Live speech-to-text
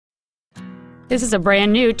This is a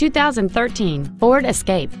brand new 2013 Ford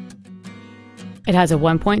Escape. It has a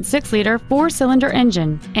 1.6-liter four-cylinder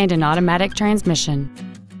engine and an automatic transmission.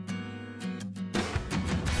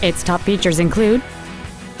 Its top features include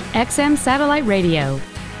XM satellite radio,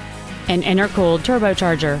 an intercooled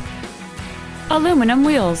turbocharger, aluminum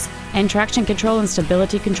wheels, and traction control and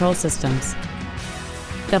stability control systems.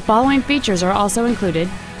 The following features are also included: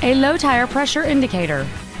 a low tire pressure indicator,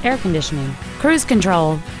 air conditioning, cruise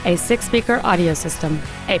control, a 6-speaker audio system,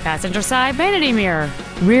 a passenger side vanity mirror,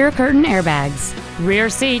 rear curtain airbags, rear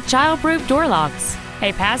seat child-proof door locks,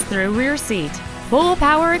 a pass-through rear seat, full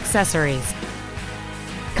power accessories.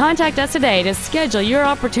 Contact us today to schedule your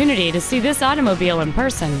opportunity to see this automobile in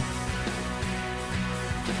person.